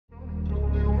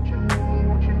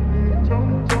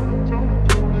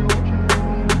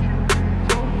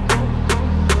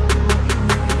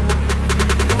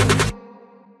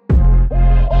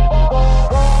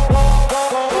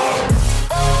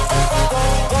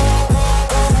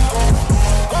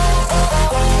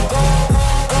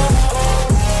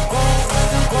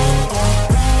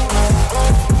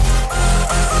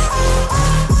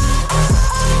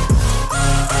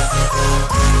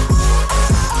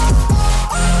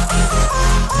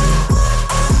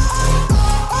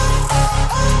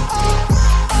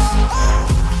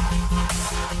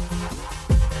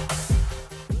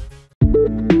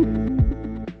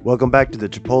Welcome back to the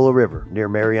Chipola River near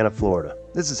Marianna, Florida.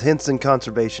 This is Henson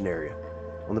Conservation Area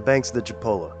on the banks of the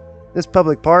Chipola. This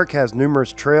public park has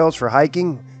numerous trails for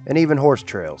hiking and even horse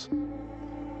trails.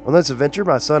 On this adventure,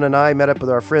 my son and I met up with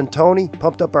our friend Tony,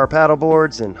 pumped up our paddle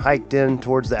boards, and hiked in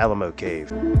towards the Alamo Cave.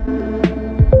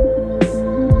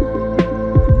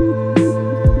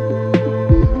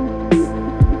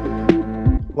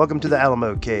 Welcome to the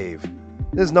Alamo Cave.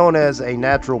 This is known as a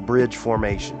natural bridge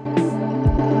formation.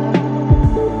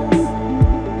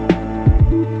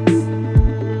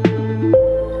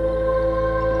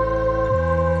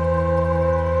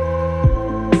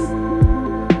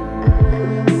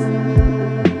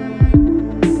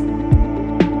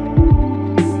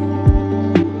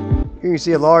 Here you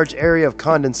see a large area of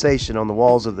condensation on the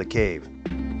walls of the cave.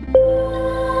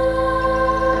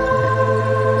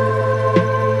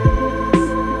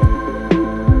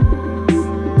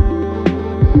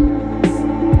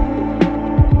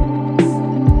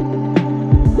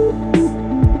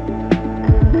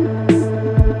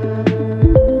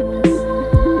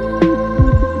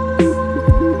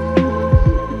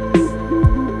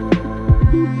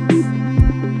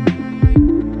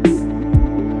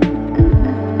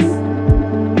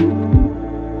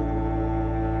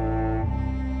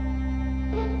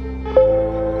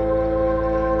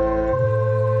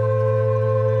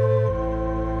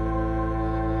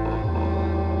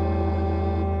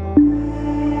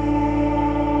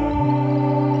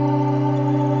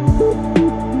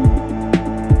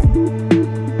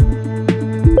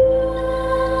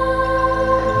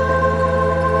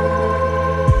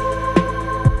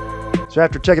 So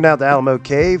after checking out the Alamo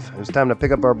Cave, it was time to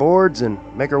pick up our boards and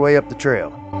make our way up the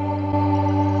trail.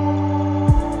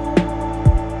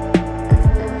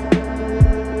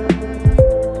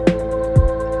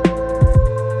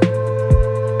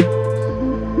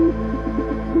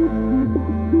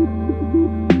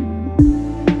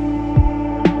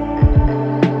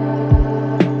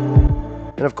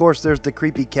 And of course, there's the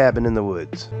creepy cabin in the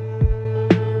woods.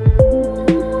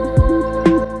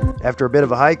 After a bit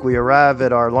of a hike, we arrive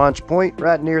at our launch point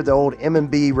right near the old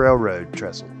M&B Railroad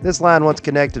trestle. This line once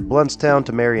connected Blountstown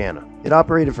to Marianna. It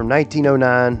operated from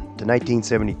 1909 to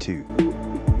 1972.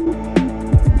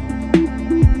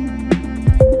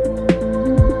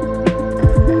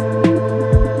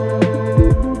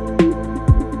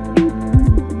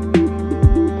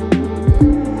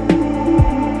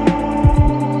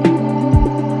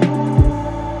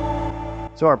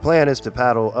 So our plan is to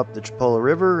paddle up the Chipola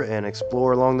River and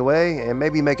explore along the way and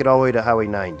maybe make it all the way to Highway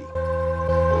 90.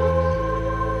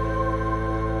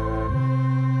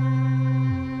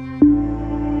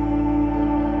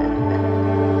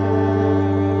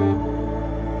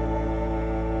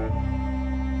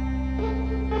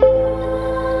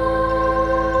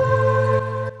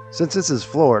 Since this is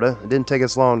Florida, it didn't take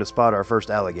us long to spot our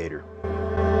first alligator.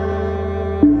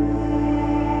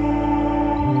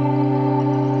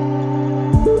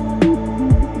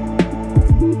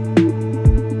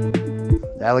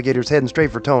 The alligator's heading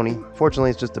straight for Tony.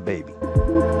 Fortunately, it's just a baby.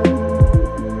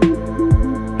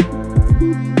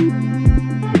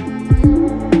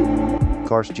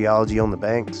 Karst geology on the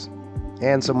banks,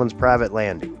 and someone's private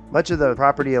landing. Much of the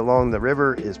property along the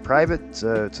river is private,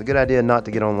 so it's a good idea not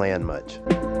to get on land much.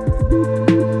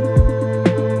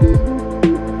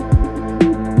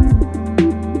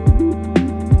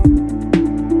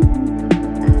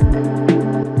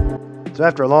 So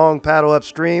after a long paddle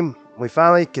upstream, we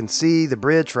finally can see the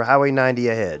bridge for Highway 90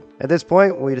 ahead. At this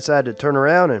point, we decided to turn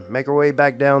around and make our way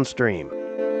back downstream.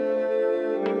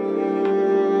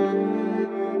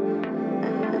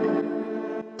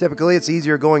 Typically, it's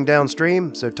easier going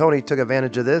downstream, so Tony took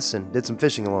advantage of this and did some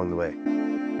fishing along the way.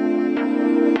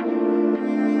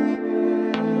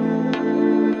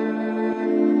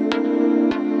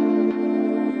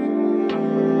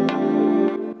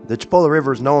 The Chipola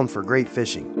River is known for great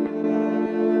fishing.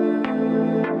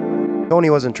 Tony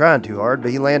wasn't trying too hard,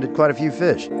 but he landed quite a few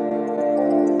fish.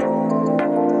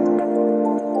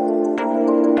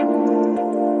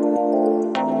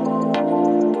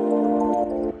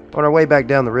 On our way back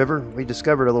down the river, we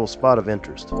discovered a little spot of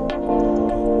interest.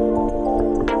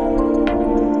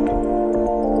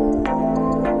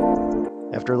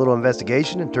 After a little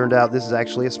investigation, it turned out this is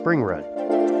actually a spring run.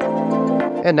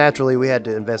 And naturally, we had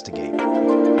to investigate.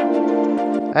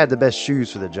 I had the best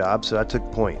shoes for the job, so I took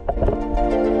point.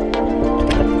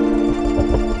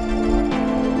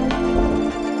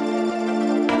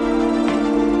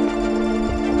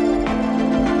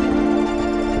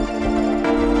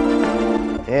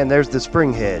 And there's the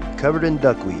spring head, covered in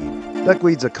duckweed.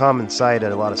 Duckweed's a common sight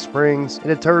at a lot of springs. It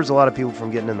deters a lot of people from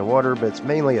getting in the water, but it's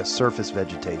mainly a surface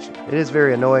vegetation. It is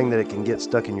very annoying that it can get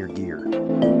stuck in your gear.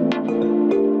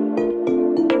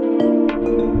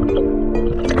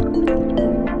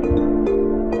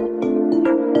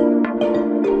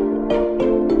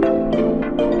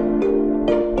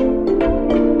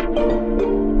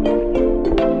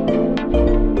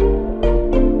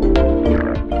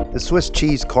 The Swiss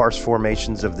cheese karst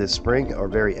formations of this spring are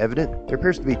very evident. There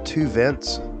appears to be two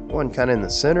vents, one kind of in the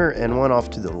center and one off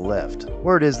to the left.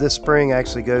 Word is this spring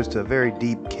actually goes to a very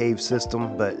deep cave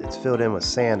system, but it's filled in with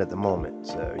sand at the moment,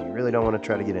 so you really don't want to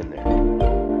try to get in there.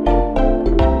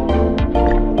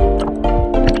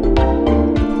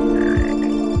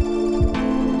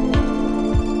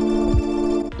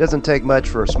 Doesn't take much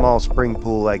for a small spring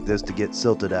pool like this to get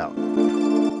silted out.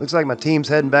 Looks like my team's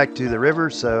heading back to the river,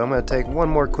 so I'm going to take one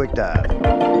more quick dive.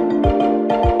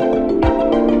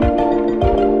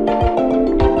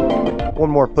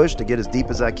 One more push to get as deep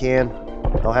as I can.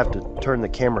 I'll have to turn the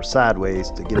camera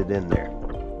sideways to get it in there.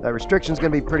 That restriction's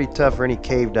going to be pretty tough for any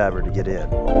cave diver to get in.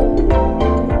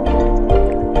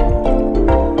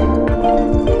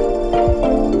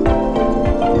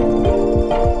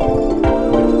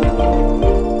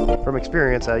 From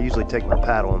experience, I usually take my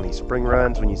paddle on these spring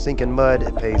runs. When you sink in mud,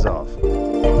 it pays off.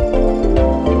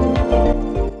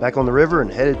 Back on the river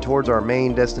and headed towards our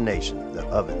main destination, the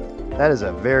oven. That is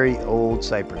a very old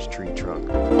cypress tree trunk.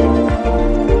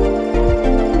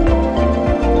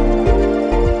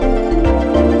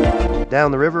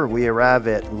 Down the river, we arrive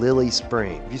at Lily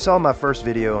Spring. If you saw my first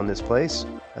video on this place,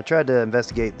 I tried to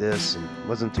investigate this and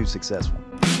wasn't too successful.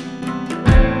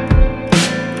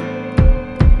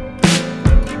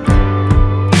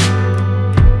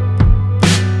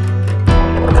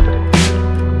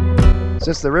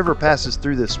 Since the river passes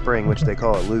through this spring, which they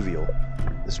call alluvial,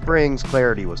 the spring's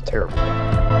clarity was terrible.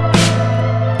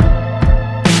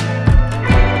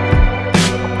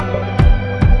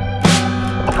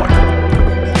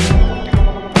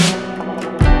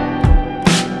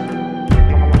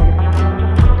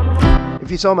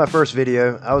 If you saw my first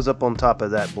video, I was up on top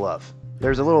of that bluff.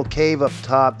 There's a little cave up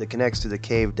top that connects to the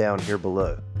cave down here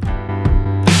below.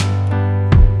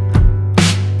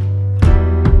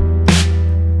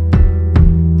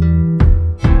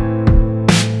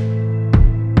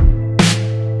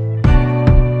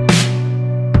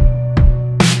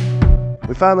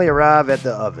 We finally arrive at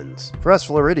the ovens. For us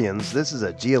Floridians, this is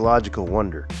a geological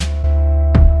wonder.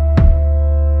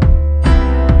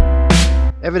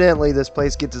 Evidently, this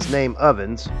place gets its name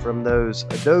Ovens from those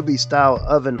adobe-style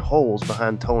oven holes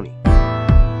behind Tony.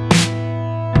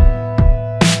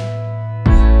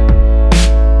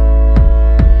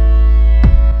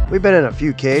 We've been in a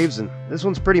few caves, and this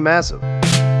one's pretty massive.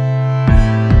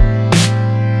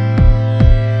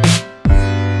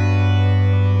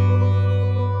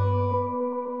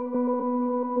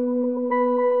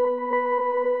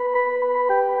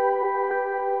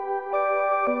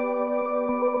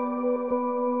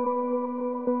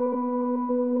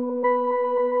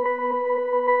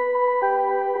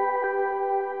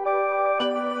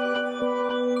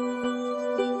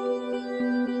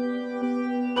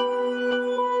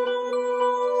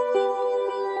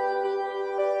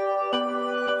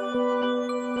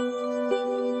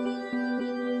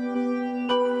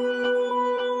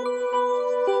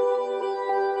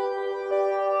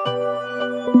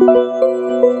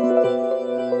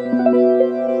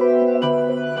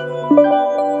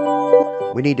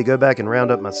 We need to go back and round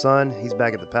up my son. He's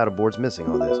back at the paddleboards missing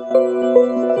all this.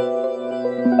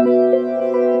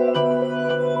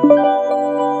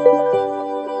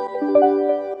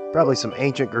 Probably some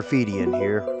ancient graffiti in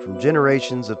here from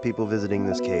generations of people visiting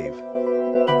this cave.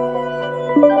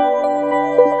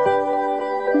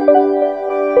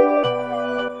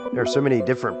 There are so many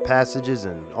different passages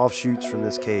and offshoots from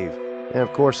this cave. And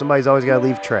of course, somebody's always got to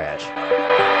leave trash.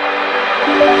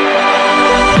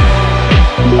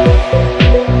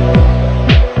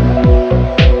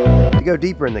 To go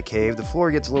deeper in the cave, the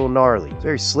floor gets a little gnarly. It's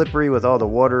very slippery with all the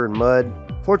water and mud.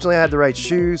 Fortunately, I had the right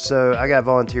shoes, so I got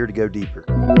volunteered to go deeper.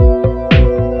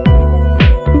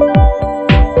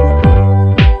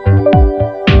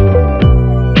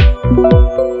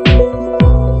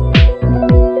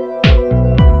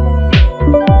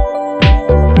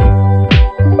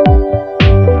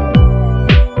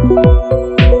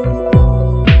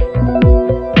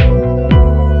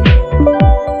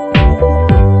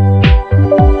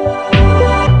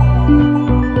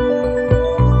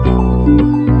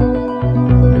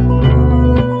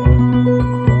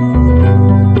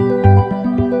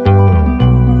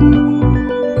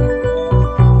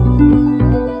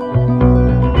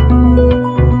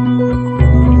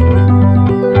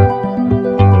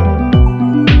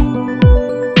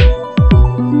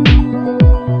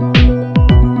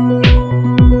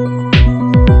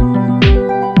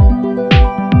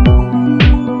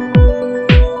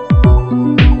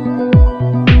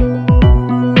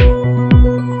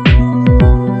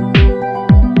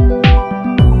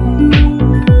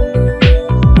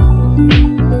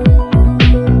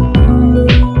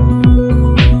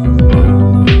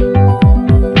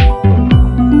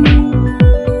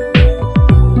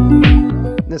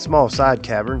 small side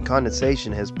cavern,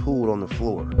 condensation has pooled on the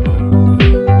floor.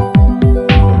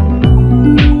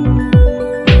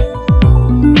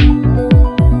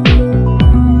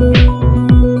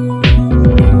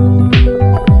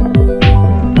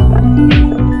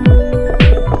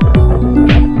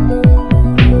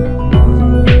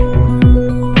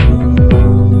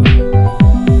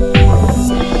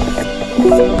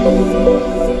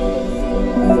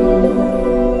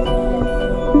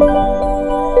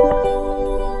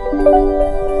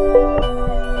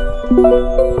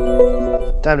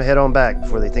 Time to head on back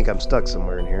before they think I'm stuck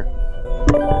somewhere in here.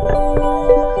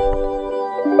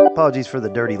 Apologies for the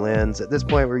dirty lens. At this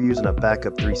point we're using a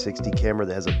backup 360 camera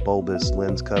that has a bulbous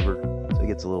lens cover, so it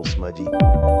gets a little smudgy.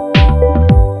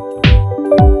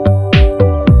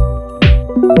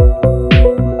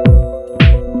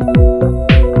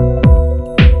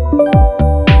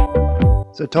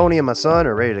 So Tony and my son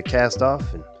are ready to cast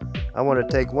off, and I want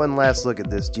to take one last look at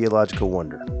this geological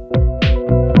wonder.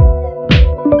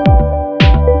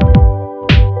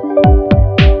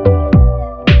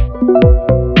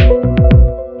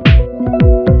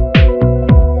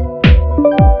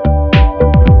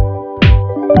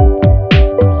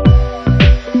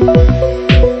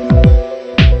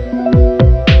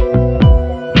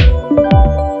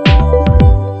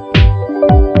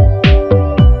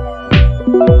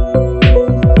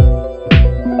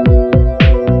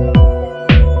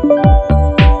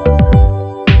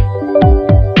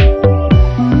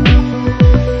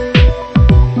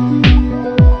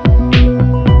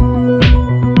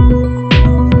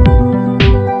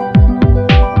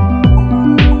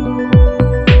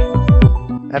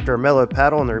 After a mellow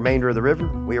paddle on the remainder of the river,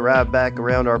 we arrived back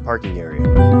around our parking area.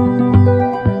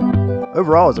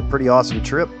 Overall, it was a pretty awesome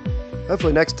trip.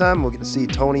 Hopefully next time we'll get to see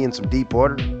Tony in some deep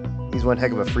water. He's one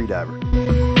heck of a free diver.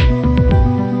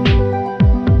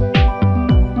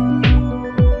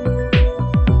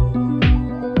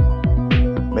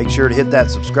 Make sure to hit that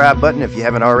subscribe button if you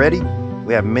haven't already.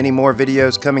 We have many more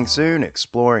videos coming soon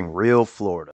exploring real Florida.